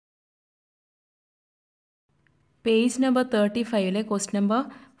Page number 35 question number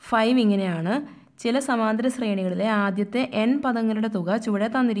 5 ഇങ്ങനെയാണ്. ചില സമാന്തര ശ്രേണികളിലെ ആദ്യത്തെ n പദങ്ങളുടെ തുക ചുവടെ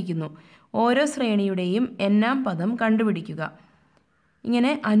തന്നിരിക്കുന്നു. ഓരോ ശ്രേണിയുടെയും n-ാം പദം കണ്ടുപിടിക്കുക.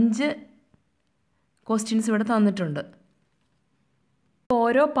 ഇങ്ങനെ 5 ക്വസ്റ്റ്യൻസ് ഇവിടെ തന്നിട്ടുണ്ട്.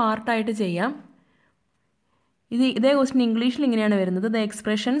 ഓരോ പാർട്ടായിട്ട് ചെയ്യാം. ഇതേ ക്വസ്റ്റ്യൻ ഇംഗ്ലീഷിൽ ഇങ്ങനെയാണ് വരുന്നത്. The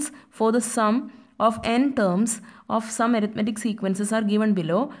expressions for the sum of n terms of some arithmetic sequences are given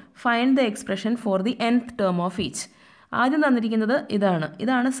below. Find the expression for the nth term of each. ആദ്യം തന്നിരിക്കുന്നത്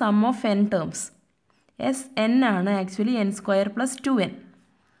ഇതാണ് sum of n terms. n ആണ് ആക്ച്വലി n² plus 2n.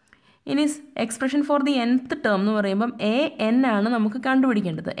 ഇനി expression for the nth term എന്ന് പറയുമ്പം an ആണ് നമുക്ക്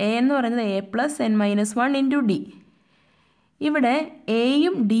കണ്ടുപിടിക്കേണ്ടത്. a എന്ന് പറയുന്നത് a plus n-1 into d. ഇവിടെ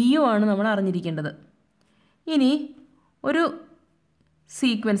എയും ഡിയും ആണ് നമ്മൾ അറിഞ്ഞിരിക്കേണ്ടത്. ഇനി ഒരു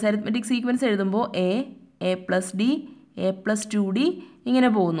സീക്വൻസ് അരിത്മെറ്റിക് സീക്വൻസ് എഴുതുമ്പോൾ a plus D a plus 2d ഇങ്ങനെ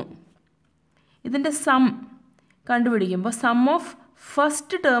പോകുന്നു. ഇതിൻ്റെ some കണ്ടുപിടിക്കുമ്പോൾ some of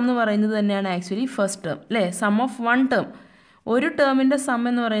first term എന്ന് പറയുന്നത് തന്നെയാണ് ആക്ച്വലി ഫസ്റ്റ് ടേം അല്ലേ. സം ഓഫ് വൺ ടേം, ഒരു ടേമിൻ്റെ സം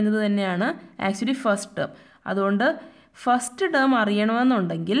എന്ന് പറയുന്നത് തന്നെയാണ് ആക്ച്വലി ഫസ്റ്റ് ടേം. അതുകൊണ്ട് ഫസ്റ്റ് ടേം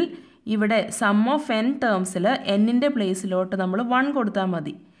അറിയണമെന്നുണ്ടെങ്കിൽ ഇവിടെ സം ഓഫ് n ടേംസിൽ എന്നിൻ്റെ പ്ലേസിലോട്ട് നമ്മൾ 1 കൊടുത്താൽ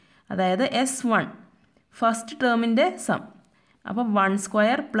മതി. അതായത് S1 ഫസ്റ്റ് ടേമിൻ്റെ സം. അപ്പോൾ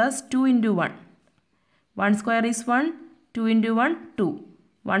 1² plus 2 into 1. 1² is 1, 2 into 1 2.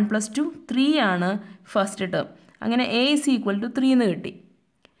 1 plus 2 3 ആണ് ഫസ്റ്റ് ടേം. അങ്ങനെ a is equal to 3 എന്ന് കിട്ടി.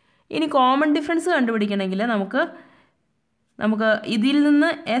 ഇനി കോമൺ ഡിഫറൻസ് കണ്ടുപിടിക്കണമെങ്കിൽ നമുക്ക് ഇതിൽ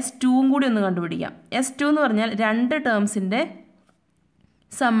നിന്ന് S2 കൂടി ഒന്ന് കണ്ടുപിടിക്കാം. S2 എന്ന് പറഞ്ഞാൽ രണ്ട് ടേംസിൻ്റെ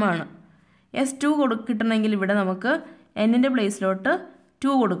സമ്മാണ്. S2 കിട്ടണമെങ്കിൽ ഇവിടെ നമുക്ക് എന്നിൻ്റെ പ്ലേസിലോട്ട്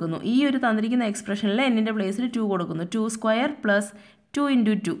 2 കൊടുക്കുന്നു. ഈ ഒരു തന്നിരിക്കുന്ന എക്സ്പ്രഷനിൽ എന്നിൻ്റെ പ്ലേസിൽ 2 കൊടുക്കുന്നു. 2² plus 2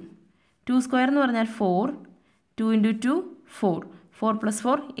 into 2. 2² എന്ന് പറഞ്ഞാൽ 4, 2 into 2 4, 4 plus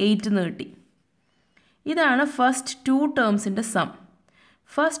 4 8 എന്ന് കിട്ടി. ഇതാണ് ഫസ്റ്റ് 2 ടേംസിൻ്റെ സം.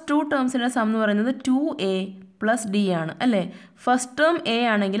 ഫസ്റ്റ് 2 ടേംസിൻ്റെ സം എന്ന് പറയുന്നത് 2a plus d ആണ് അല്ലേ. ഫസ്റ്റ് ടേം a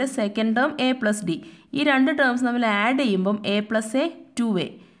ആണെങ്കിൽ second term a plus d. ഈ രണ്ട് ടേംസ് നമ്മൾ ആഡ് ചെയ്യുമ്പം a plus a 2a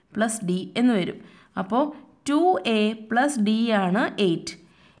plus d എന്ന് വരും. അപ്പോൾ 2a plus d ആണ് 8.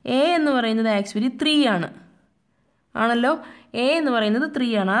 a എന്ന് പറയുന്നത് ആക്ച്വലി 3 ആണല്ലോ. a എന്ന് പറയുന്നത് 3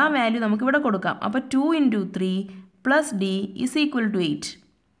 ആണ്. ആ വാല്യൂ നമുക്ക് ഇവിടെ കൊടുക്കാം. അപ്പോൾ 2 into 3 plus d is equal to 8.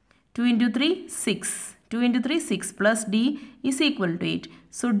 2 into 3 6. 2 into 3 6 plus d is equal to 8.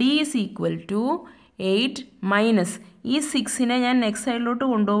 So d is equal to 8 minus ഈ 6നെ ഞാൻ നെക്സ്റ്റ് സൈഡിലോട്ട്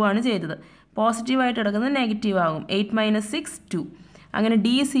കൊണ്ടുപോവുകയാണ് ചെയ്തത്. പോസിറ്റീവായിട്ട് കിടക്കുന്നത് നെഗറ്റീവ് ആകും. 8 minus 6 2. അങ്ങനെ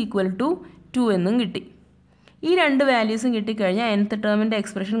d is equal to 2 എന്നും കിട്ടി. ഈ രണ്ട് വാല്യൂസും കിട്ടിക്കഴിഞ്ഞാൽ nth ടേമിൻ്റെ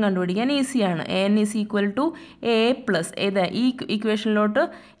എക്സ്പ്രഷൻ കണ്ടുപിടിക്കാൻ ഈസിയാണ്. an is equal to a plus ഈ ഇക്വേഷനിലോട്ട്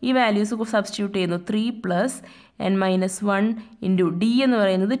ഈ വാല്യൂസ് സബ്സ്റ്റിറ്റ്യൂട്ട് ചെയ്യുന്നു. 3 plus n-1 into d എന്ന്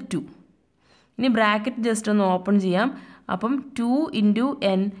പറയുന്നത് 2. ഇനി ബ്രാക്കറ്റ് ജസ്റ്റ് ഒന്ന് ഓപ്പൺ ചെയ്യാം. അപ്പം 2 into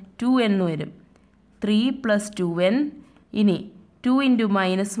n 2n എന്ന് വരും. 3 plus 2n. ഇനി 2 into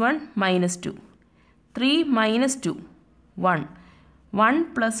 -1 -2. 3 minus 2 1. 1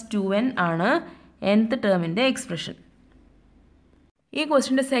 plus 2n ആണ് nth ടേമിൻ്റെ എക്സ്പ്രഷൻ. ഈ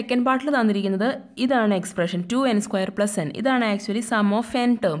ക്വസ്റ്റിൻ്റെ സെക്കൻഡ് പാർട്ടിൽ തന്നിരിക്കുന്നത് ഇതാണ് എക്സ്പ്രഷൻ 2n² plus n. ഇതാണ് actually some of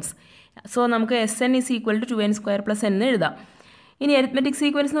n terms. So നമുക്ക് Sn is equal to 2n² plus n എന്ന് എഴുതാം. ഇനി അരിത്മെറ്റിക്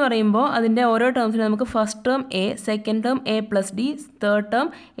സീക്വൻസ് എന്ന് പറയുമ്പോൾ അതിൻ്റെ ഓരോ ടേംസിനും നമുക്ക് first term a, second term a plus d, third term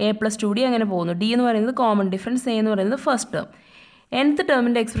a plus 2d അങ്ങനെ പോകുന്നു. d എന്ന് പറയുന്നത് കോമൺ ഡിഫറൻസ്, a എന്ന് പറയുന്നത് ഫസ്റ്റ് ടേം. nth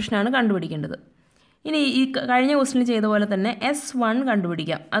ടേമിൻ്റെ എക്സ്പ്രഷനാണ് കണ്ടുപിടിക്കേണ്ടത്. ഇനി ഈ കഴിഞ്ഞ ക്വസ്റ്റിനിൽ ചെയ്ത പോലെ തന്നെ S1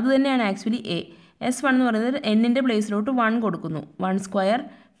 കണ്ടുപിടിക്കാം. അത് തന്നെയാണ് ആക്ച്വലി a. S1 എന്ന് പറയുന്നത് എന്നിൻ്റെ പ്ലേസിലോട്ട് 1 കൊടുക്കുന്നു. 1²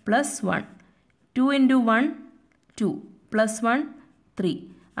 plus 1. 2 into 1 2 plus 1 3.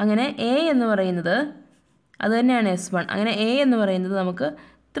 അങ്ങനെ a എന്ന് പറയുന്നത് അത് തന്നെയാണ് S1. അങ്ങനെ a എന്ന് പറയുന്നത് നമുക്ക്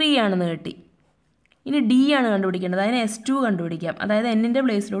 3 ആണെന്ന് കിട്ടി. ഇനി d ആണ് കണ്ടുപിടിക്കേണ്ടത്. അതിന് S2 കണ്ടുപിടിക്കാം. അതായത് എന്നിൻ്റെ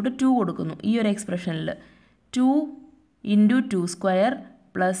പ്ലേസിലോട്ട് 2 കൊടുക്കുന്നു. ഈ ഒരു എക്സ്പ്രഷനിൽ 2 into 2²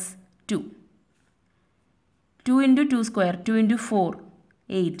 plus 2. 2 into 2², 2 into 4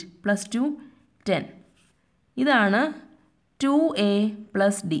 8 plus 2 10. ഇതാണ് 2a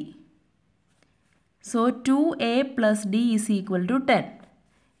plus d. So 2a plus d is equal to 10.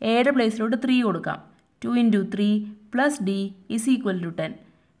 എയുടെ പ്ലേസിലോട്ട് 3 കൊടുക്കാം. 2 into 3 plus d is equal to 10.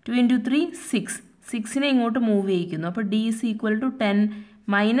 2 into 3 6. 6നെ ഇങ്ങോട്ട് മൂവ് ചെയ്യിക്കുന്നു. അപ്പോൾ d is equal to 10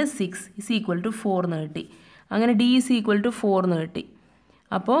 minus 6 is equal to 4 എന്ന് കിട്ടി. അങ്ങനെ d is equal to 4 എന്ന് കിട്ടി.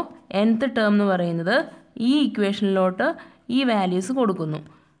 അപ്പോൾ nth ടേം എന്ന് പറയുന്നത് ഈ ഇക്വേഷനിലോട്ട് ഈ വാല്യൂസ് കൊടുക്കുന്നു.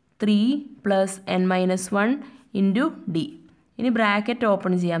 3 plus n-1 into d. ഇനി ബ്രാക്കറ്റ്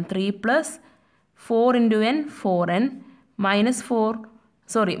ഓപ്പൺ ചെയ്യാം. 3 plus 4 into n 4n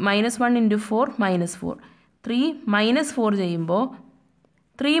 -1 into 4 -4. 3 minus 4 ചെയ്യുമ്പോൾ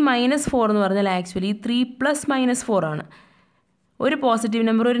 3 മൈനസ് 4 എന്ന് പറഞ്ഞാൽ ആക്ച്വലി 3 പ്ലസ് മൈനസ് 4 ആണ്. ഒരു പോസിറ്റീവ്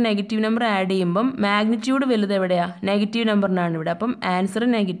നമ്പർ ഒരു നെഗറ്റീവ് നമ്പർ ആഡ് ചെയ്യുമ്പം മാഗ്നിറ്റ്യൂഡ് വലുത് എവിടെയാണ്? നെഗറ്റീവ് നമ്പറിനാണ് ഇവിടെ. അപ്പം ആൻസർ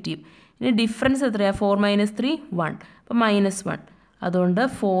നെഗറ്റീവ്. ഇനി ഡിഫറൻസ് എത്രയാണ്? 4 മൈനസ് 3 1. അപ്പം -1. അതുകൊണ്ട്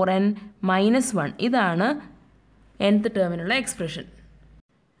 4n - 1. ഇതാണ് nth ടേമിനുള്ള എക്സ്പ്രഷൻ.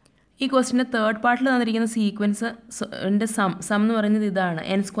 ഈ ക്വസ്റ്റിൻ്റെ തേർഡ് പാർട്ടിൽ തന്നിരിക്കുന്ന സീക്വൻസ് സം എന്ന് പറയുന്നത് ഇതാണ്.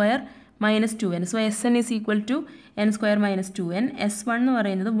 n² - 2n. So Sn is equal to n² - 2n. S1 എന്ന്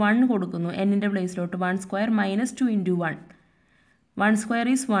പറയുന്നത് 1 കൊടുക്കുന്നു n-ൻ്റെ പ്ലേസിലോട്ട്. 1² - 2 × 1. 1²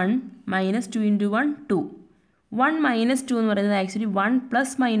 is 1 minus 2 into 1 2. 1 minus 2 എന്ന് പറയുന്നത് ആക്ച്വലി 1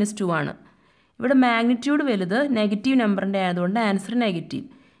 പ്ലസ് -2 ആണ്. ഇവിടെ മാഗ്നിറ്റ്യൂഡ് വലുത് നെഗറ്റീവ് നമ്പറിൻ്റെ ആയതുകൊണ്ട് ആൻസർ നെഗറ്റീവ്.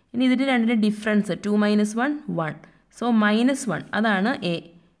 ഇനി ഇതിൻ്റെ രണ്ടിൻ്റെ ഡിഫറൻസ് 2 - 1 1. സോ -1 അതാണ് A.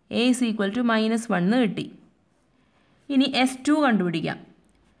 A is equal to -1 എന്ന് കിട്ടി. ഇനി S2 കണ്ടുപിടിക്കാം.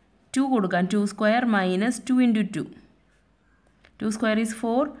 2 കൊടുക്കാം. 2² - 2 × 2. 2² is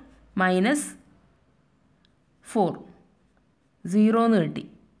 4 minus 4. 0 എന്ന് കിട്ടി.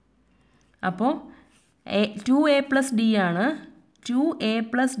 അപ്പോൾ 2a + d ആണ്. 2a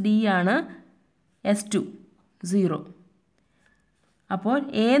 + d ആണ് S2 0. അപ്പോൾ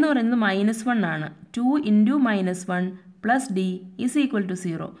a എന്ന് പറയുന്നത് -1 ആണ്. 2 × -1 + d is equal to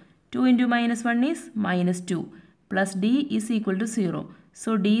 0. 2 × -1 is -2 plus d is equal to 0. So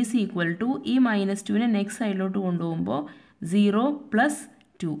d is equal to ഈ -2നെ നെക്സ്റ്റ് സൈഡിലോട്ട് കൊണ്ടുപോകുമ്പോൾ 0 +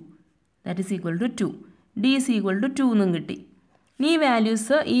 2 that is equal to 2. d is equal to 2 എന്നും കിട്ടി. ഈ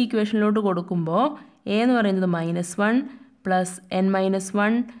വാല്യൂസ് ഈ ഇക്വേഷനിലോട്ട് കൊടുക്കുമ്പോൾ എ എന്ന് പറയുന്നത് -1 പ്ലസ്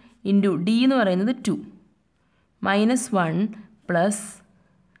n-1 ഇൻറ്റു ഡി എന്ന് പറയുന്നത് 2. -1 പ്ലസ്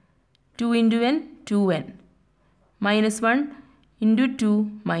 2 × n 2n. -1 × 2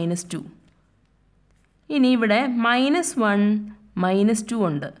 -2. ഇനി ഇവിടെ -1 -2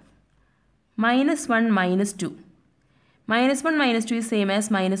 ഉണ്ട്. -1 -2. -1 -2 is same as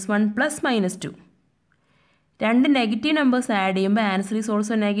 -1 plus -2. രണ്ട് നെഗറ്റീവ് നമ്പേഴ്സ് ആഡ് ചെയ്യുമ്പോൾ ആൻസർ ഈസ്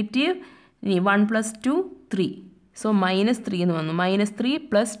ഓൾസോ നെഗറ്റീവ്. ഇനി 1 + 2 3. സോ -3 എന്ന് വന്നു. -3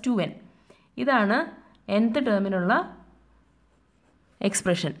 + 2n. ഇതാണ് nth ടേമിനുള്ള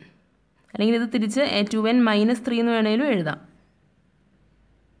എക്സ്പ്രഷൻ. അല്ലെങ്കിൽ ഇത് തിരിച്ച് 2n - 3 എന്ന് വേണമെങ്കിലും എഴുതാം.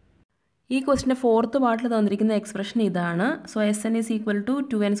 ഈ ക്വസ്റ്റിൻ്റെ ഫോർത്ത് പാർട്ടിൽ തന്നിരിക്കുന്ന എക്സ്പ്രഷൻ ഇതാണ്. So Sn is equal to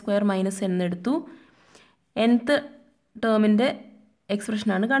 2n² - n എടുത്തു. nth ടേമിൻ്റെ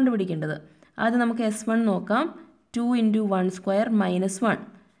എക്സ്പ്രഷനാണ് കണ്ടുപിടിക്കേണ്ടത്. ആദ്യം നമുക്ക് S1 നോക്കാം. 2 × 1² - 1.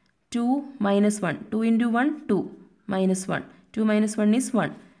 2 - 1. 2 × 1 2 -1. 2 - 1 is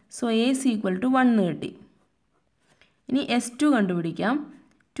 1. So a is equal to 1 എന്ന് കിട്ടി. ഇനി S2 കണ്ടുപിടിക്കാം.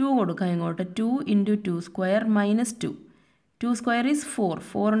 2 കൊടുക്കാം ഇങ്ങോട്ട്. 2 × 2² - 2. 2² is 4.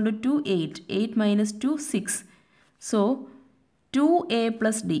 4 × 2 8. 8 - 2 6. So 2a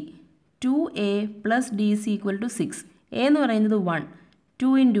 + d. 2a + d is equal to 6. a എന്ന് പറയുന്നത് 1.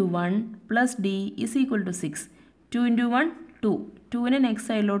 2 × 1 + d is equal to 6. 2 × 1 2. 2നെ next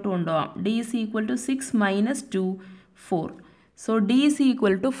സൈഡിലോട്ട് കൊണ്ടുപോകാം. d is equal to 6 - 2 4. So d is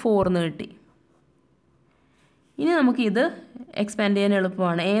equal to 4 എന്ന് കിട്ടി. ഇനി നമുക്കിത് എക്സ്പാൻഡ് ചെയ്യാൻ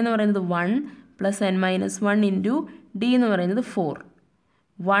എളുപ്പമാണ്. a എന്ന് പറയുന്നത് 1 + n-1 ഇൻറ്റു d എന്ന് പറയുന്നത് 4.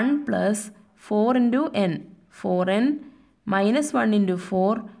 1 + 4 × n. 4n -1 ×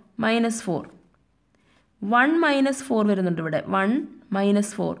 4 -4. 1 - 4 വരുന്നുണ്ട് ഇവിടെ. 1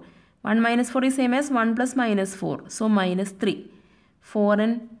 - 4. 1 - 4 is same as 1 + -4. So -3.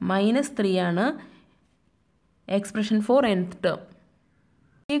 4n - 3 ആണ് എക്സ്പ്രഷൻ ഫോർ nth ടേം.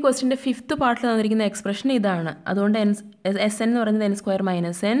 ഈ ക്വസ്റ്റിൻ്റെ ഫിഫ്ത്ത് പാർട്ടിൽ തന്നിരിക്കുന്ന എക്സ്പ്രഷൻ ഇതാണ്. അതുകൊണ്ട് Sn എന്ന് പറയുന്നത് n²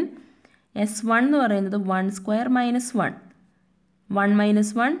 - n. S1 എന്ന് പറയുന്നത് 1² - 1. 1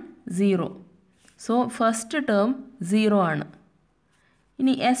 - 1 0. സോ ഫസ്റ്റ് ടേം 0 ആണ്.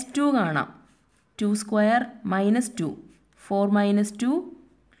 ഇനി S2 കാണാം. 2² - 2. 4 - 2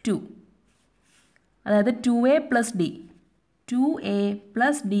 2. അതായത് 2a + d. 2a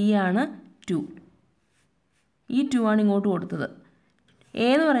 + d ആണ് 2. ഈ 2 ആണ് ഇങ്ങോട്ട് കൊടുത്തത്. a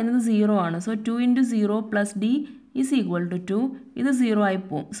എന്ന് പറയുന്നത് 0 ആണ്. So 2 × 0 + d is equal to 2. ഇത് 0 ആയി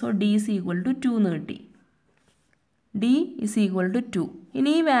പോവും. So d is equal to 2 എന്ന് കിട്ടി. d is equal to 2.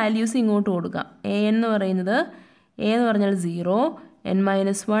 ഇനി ഈ വാല്യൂസ് ഇങ്ങോട്ട് കൊടുക്കാം. a എന്ന് പറയുന്നത് a എന്ന് പറഞ്ഞാൽ 0.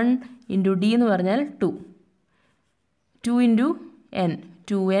 n-1 ഇൻറ്റു d എന്ന് പറഞ്ഞാൽ 2. 2 × n.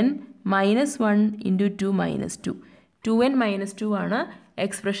 2n -1 × 2 -2. 2n - 2 ആണ്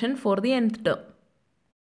expression for the nth term.